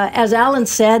as Alan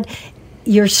said,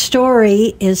 your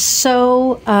story is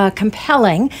so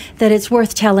compelling that it's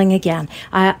worth telling again.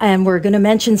 And we're going to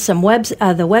mention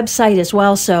the website as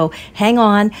well, so hang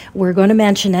on. We're going to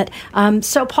mention it.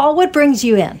 So, Paul, what brings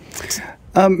you in?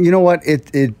 You know what?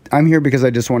 I'm here because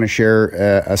I just want to share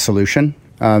a solution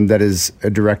that is a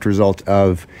direct result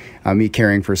of me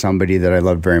caring for somebody that I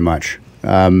love very much.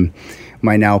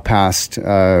 My now passed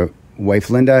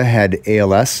wife, Linda, had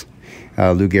ALS.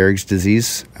 Lou Gehrig's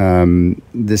disease.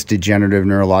 This degenerative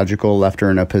neurological left her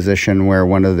in a position where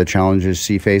one of the challenges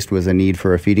she faced was a need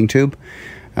for a feeding tube.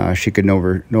 She could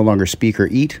no longer speak or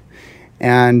eat.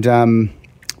 And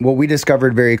what we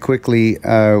discovered very quickly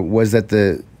was that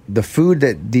the food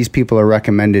that these people are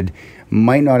recommended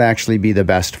might not actually be the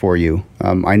best for you.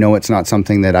 I know it's not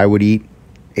something that I would eat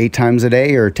 8 times a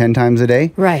day or 10 times a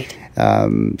day. Right.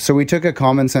 So we took a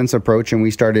common sense approach and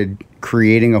we started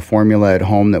creating a formula at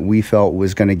home that we felt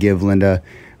was going to give Linda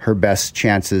her best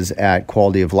chances at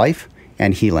quality of life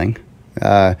and healing.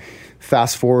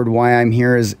 Fast forward, why I'm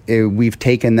here is we've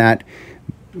taken that,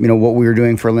 what we were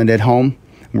doing for Linda at home,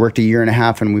 worked a year and a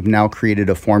half, and we've now created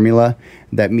a formula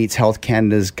that meets Health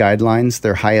Canada's guidelines,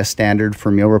 their highest standard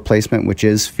for meal replacement, which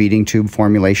is feeding tube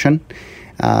formulation.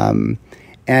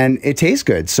 And it tastes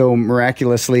good. So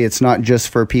miraculously, it's not just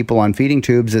for people on feeding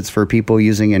tubes. It's for people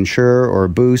using Ensure or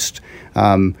Boost,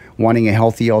 wanting a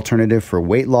healthy alternative for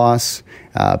weight loss,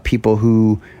 people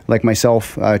who, like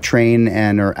myself, train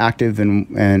and are active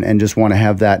and just want to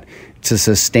have that to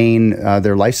sustain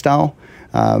their lifestyle.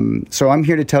 So I'm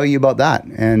here to tell you about that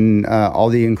and all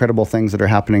the incredible things that are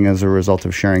happening as a result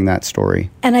of sharing that story.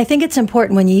 And I think it's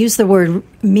important when you use the word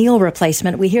meal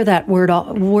replacement, we hear that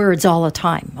words all the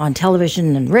time on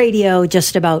television and radio,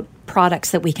 just about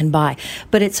products that we can buy.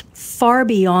 But it's far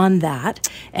beyond that.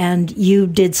 And you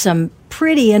did some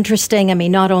pretty interesting,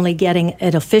 not only getting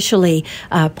it officially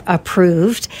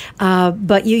approved,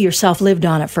 but you yourself lived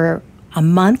on it for a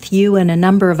month, you and a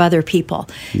number of other people,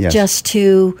 yes.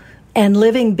 And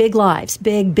living big lives,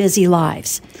 big, busy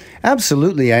lives.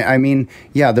 Absolutely.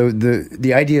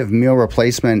 The idea of meal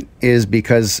replacement is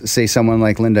because, say, someone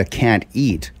like Linda can't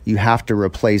eat, you have to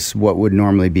replace what would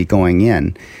normally be going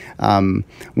in.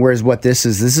 Whereas what this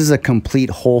is a complete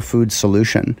whole food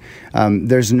solution.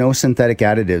 There's no synthetic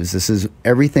additives.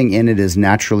 Everything in it is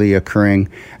naturally occurring,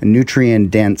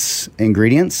 nutrient-dense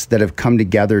ingredients that have come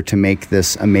together to make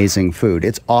this amazing food.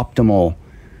 It's optimal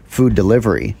food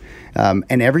delivery.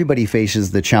 And everybody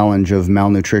faces the challenge of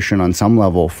malnutrition on some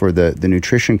level for the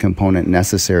nutrition component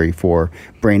necessary for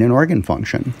brain and organ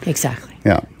function. Exactly.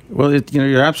 Yeah. Well,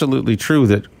 you're absolutely true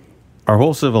that our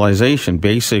whole civilization,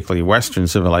 basically Western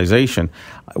civilization,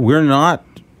 we're not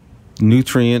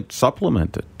nutrient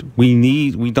supplemented.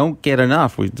 We don't get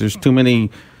enough. There's too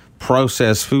many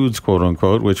processed foods, quote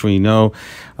unquote, which we know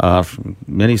from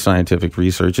many scientific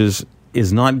research is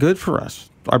not good for us.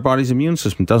 Our body's immune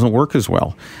system doesn't work as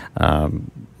well.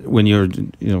 When you're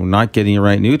not getting the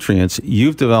right nutrients,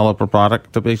 you've developed a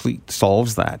product that basically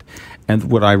solves that. And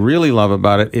what I really love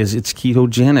about it is it's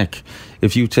ketogenic.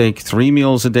 If you take 3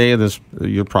 meals a day of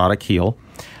your product, Heal,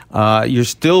 you're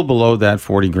still below that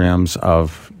 40 grams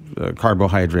of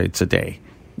carbohydrates a day,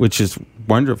 which is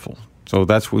wonderful. So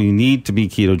that's what you need to be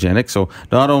ketogenic. So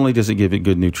not only does it give you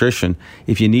good nutrition,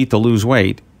 if you need to lose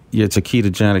weight, it's a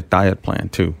ketogenic diet plan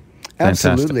too.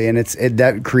 Absolutely, and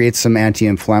that creates some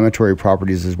anti-inflammatory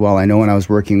properties as well. I know when I was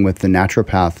working with the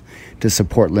naturopath to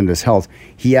support Linda's health,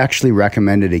 he actually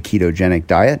recommended a ketogenic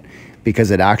diet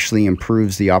because it actually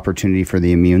improves the opportunity for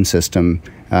the immune system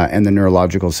and the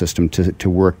neurological system to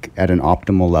work at an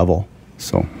optimal level.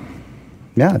 So,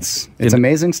 yeah, it's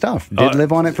amazing stuff. Did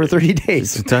live on it for 30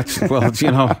 days.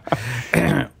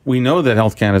 We know that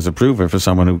Health Canada's approved it for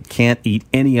someone who can't eat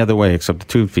any other way except the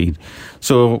tube feed.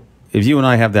 So if you and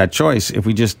I have that choice, if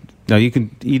we just now you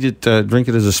can eat it, drink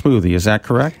it as a smoothie. Is that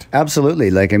correct?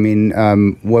 Absolutely.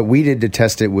 What we did to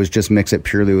test it was just mix it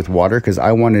purely with water because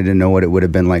I wanted to know what it would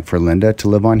have been like for Linda to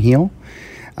live on Heal.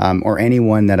 Or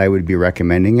anyone that I would be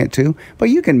recommending it to. But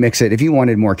you can mix it if you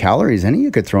wanted more calories in it.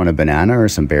 You could throw in a banana or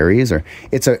some berries, or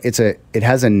it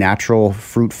has a natural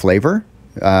fruit flavor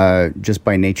just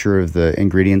by nature of the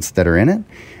ingredients that are in it.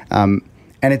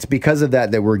 And it's because of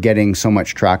that we're getting so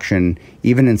much traction,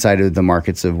 even inside of the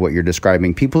markets of what you're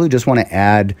describing. People who just want to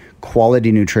add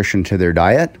quality nutrition to their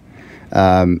diet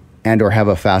and or have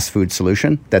a fast food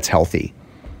solution that's healthy.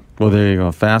 Well, there you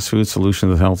go. Fast food solution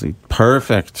that's healthy.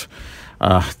 Perfect.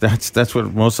 That's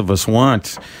what most of us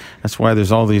want. That's why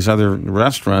there's all these other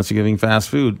restaurants giving fast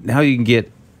food. Now you can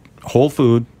get whole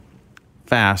food,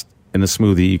 fast, in a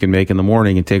smoothie you can make in the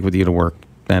morning and take with you to work.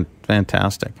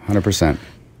 Fantastic. 100%.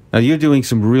 Now you're doing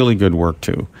some really good work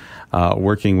too,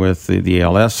 working with the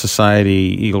ALS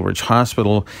Society, Eagle Ridge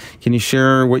Hospital. Can you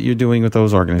share what you're doing with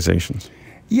those organizations?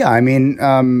 Yeah, I mean,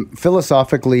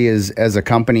 philosophically, as a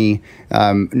company,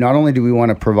 not only do we want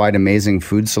to provide amazing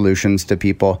food solutions to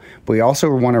people, but we also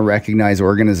want to recognize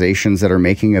organizations that are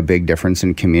making a big difference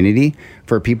in community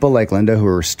for people like Linda who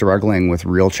are struggling with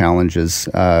real challenges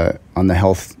on the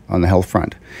health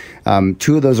front.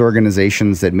 Two of those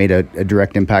organizations that made a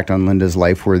direct impact on Linda's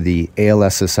life were the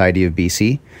ALS Society of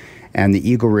BC and the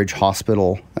Eagle Ridge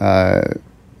Hospital.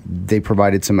 They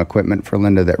provided some equipment for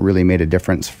Linda that really made a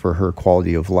difference for her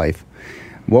quality of life.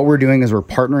 What we're doing is we're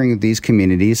partnering with these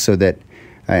communities so that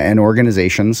and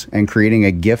organizations and creating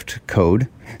a gift code.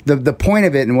 The point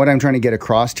of it and what I'm trying to get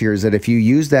across here is that if you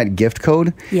use that gift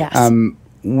code, yes.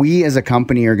 We as a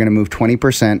company are going to move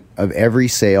 20% of every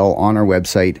sale on our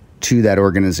website to that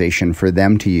organization for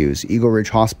them to use. Eagle Ridge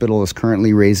Hospital is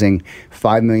currently raising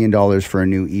 $5 million for a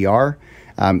new ER.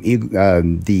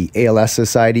 The ALS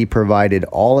Society provided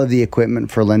all of the equipment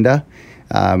for Linda.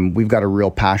 We've got a real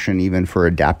passion even for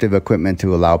adaptive equipment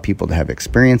to allow people to have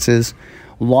experiences.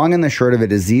 Long and the short of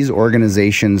it is these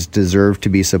organizations deserve to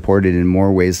be supported in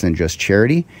more ways than just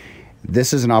charity.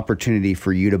 This is an opportunity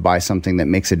for you to buy something that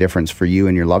makes a difference for you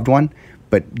and your loved one,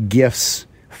 but gifts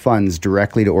funds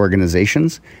directly to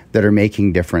organizations that are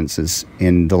making differences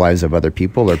in the lives of other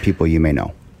people or people you may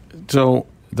know. So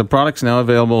the product's now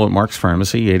available at Mark's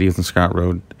Pharmacy, 80th and Scott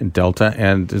Road in Delta,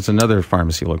 and there's another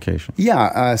pharmacy location.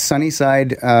 Yeah,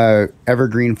 Sunnyside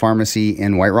Evergreen Pharmacy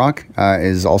in White Rock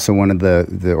is also one of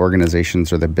the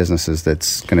organizations or the businesses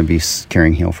that's going to be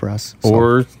carrying Heal for us. So.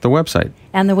 Or the website.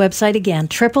 And the website again,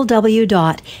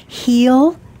 www.heal.com.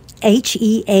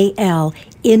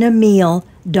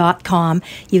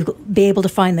 You'll be able to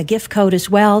find the gift code as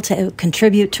well to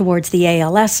contribute towards the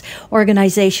ALS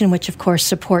organization, which of course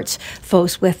supports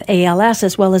folks with ALS,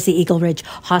 as well as the Eagle Ridge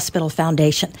Hospital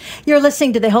Foundation. You're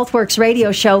listening to the HealthWorks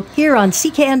radio show here on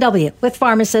CKNW with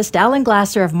pharmacist Alan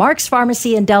Glasser of Mark's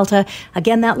Pharmacy in Delta.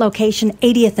 Again, that location,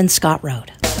 80th and Scott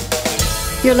Road.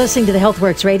 You're listening to the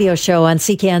HealthWorks radio show on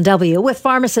CKNW with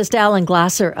pharmacist Alan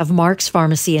Glasser of Mark's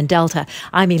Pharmacy in Delta.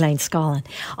 I'm Elaine Scollin.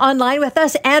 Online with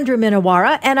us, Andrew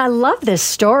Minowara. And I love this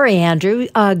story, Andrew.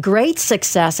 Great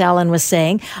success, Alan was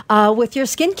saying, with your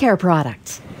skincare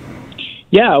products.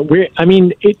 Yeah,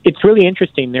 it's really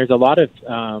interesting. There's a lot of,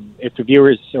 if the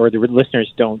viewers or the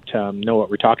listeners don't know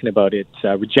what we're talking about, it's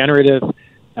regenerative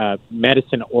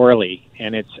medicine orally,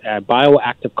 and it's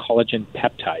bioactive collagen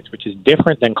peptides, which is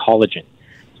different than collagen.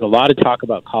 A lot of talk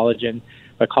about collagen,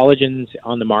 but collagens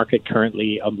on the market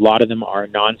currently, a lot of them are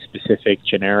non-specific,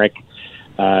 generic.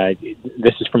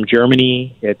 This is from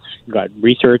Germany. It's got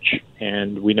research,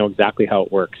 and we know exactly how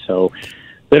it works. So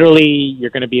literally, you're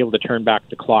going to be able to turn back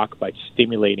the clock by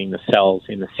stimulating the cells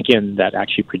in the skin that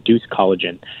actually produce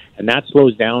collagen. And that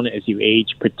slows down as you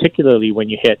age, particularly when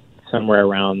you hit somewhere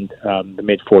around the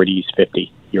mid-40s,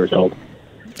 50 years old.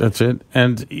 That's it.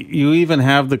 And you even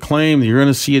have the claim that you're going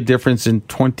to see a difference in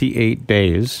 28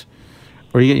 days,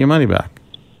 or you get your money back.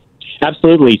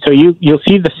 Absolutely. So you'll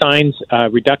see the signs,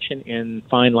 reduction in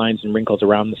fine lines and wrinkles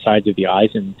around the sides of the eyes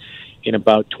in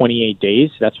about 28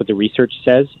 days. That's what the research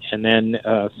says. And then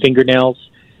fingernails,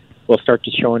 will start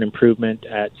to show an improvement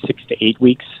at 6 to 8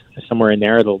 weeks, somewhere in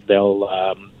there. They'll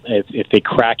if they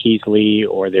crack easily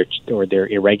or they're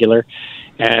irregular,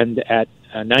 and at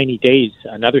 90 days,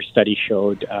 another study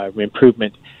showed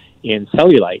improvement in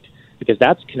cellulite, because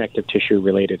that's connective tissue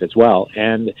related as well.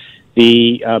 And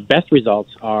the best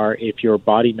results are if your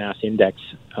body mass index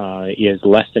is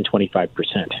less than 25%.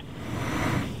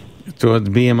 So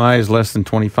the BMI is less than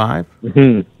 25?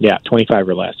 Mm-hmm. Yeah, 25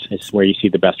 or less is where you see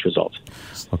the best results.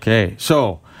 Okay,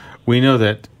 so we know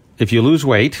that if you lose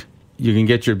weight, you can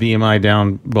get your BMI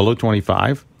down below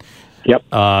 25. Yep.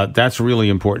 That's really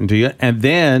important to you. And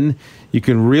then you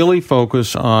can really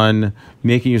focus on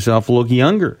making yourself look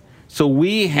younger. So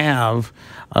we have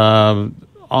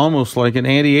almost like an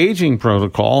anti-aging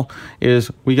protocol.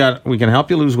 Is we can help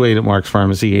you lose weight at Mark's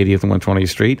Pharmacy, 80th and 120th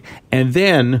Street, and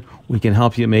then we can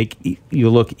help you make you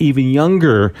look even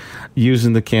younger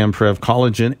using the CanPrev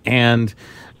collagen, and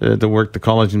to work the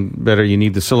collagen better, you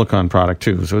need the silicone product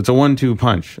too. So it's a 1-2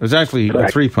 punch. It's actually a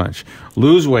 3-punch.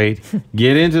 Lose weight,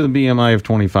 get into the BMI of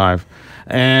 25,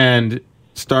 and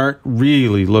start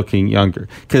really looking younger,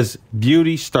 because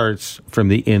beauty starts from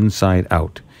the inside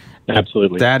out.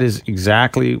 Absolutely. That is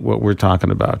exactly what we're talking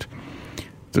about.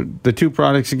 The two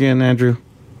products again, Andrew?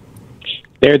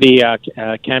 They're the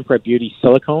CanPrev Beauty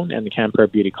Silicone and the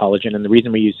CanPrev Beauty Collagen. And the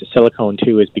reason we use the silicone,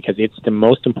 too, is because it's the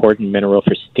most important mineral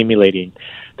for stimulating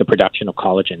the production of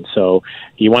collagen. So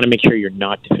you want to make sure you're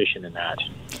not deficient in that.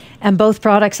 And both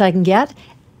products I can get?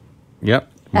 Yep.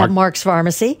 At Mark's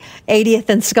Pharmacy, 80th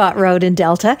and Scott Road in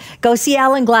Delta. Go see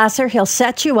Alan Glasser. He'll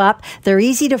set you up. They're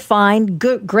easy to find.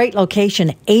 Good, great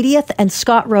location, 80th and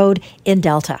Scott Road in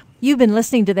Delta. You've been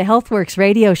listening to the HealthWorks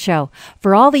radio show.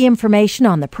 For all the information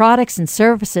on the products and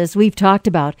services we've talked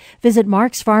about, visit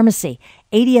Mark's Pharmacy,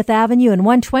 80th Avenue and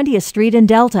 120th Street in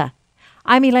Delta.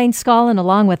 I'm Elaine Scollin,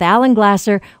 along with Alan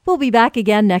Glasser. We'll be back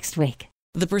again next week.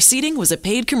 The proceeding was a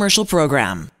paid commercial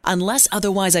program. Unless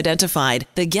otherwise identified,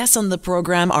 the guests on the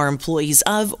program are employees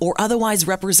of or otherwise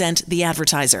represent the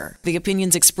advertiser. The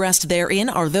opinions expressed therein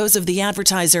are those of the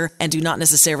advertiser and do not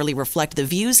necessarily reflect the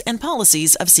views and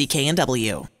policies of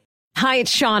CKNW. Hi,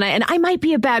 it's Shauna, and I might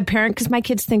be a bad parent because my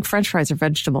kids think French fries are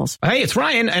vegetables. Hey, it's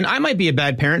Ryan, and I might be a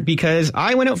bad parent because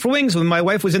I went out for wings when my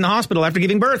wife was in the hospital after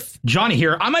giving birth. Johnny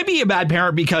here. I might be a bad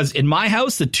parent because in my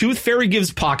house, the tooth fairy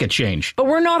gives pocket change. But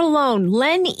we're not alone.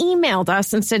 Len emailed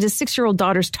us and said his 6-year-old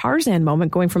daughter's Tarzan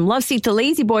moment going from love seat to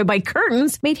lazy boy by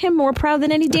curtains made him more proud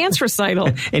than any dance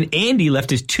recital. And Andy left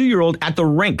his 2-year-old at the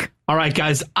rink. All right,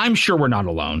 guys, I'm sure we're not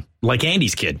alone. Like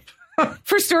Andy's kid.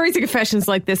 For stories and confessions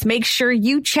like this, make sure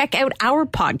you check out our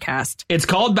podcast. It's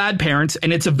called Bad Parents,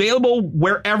 and it's available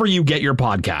wherever you get your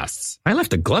podcasts. I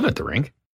left a glove at the rink.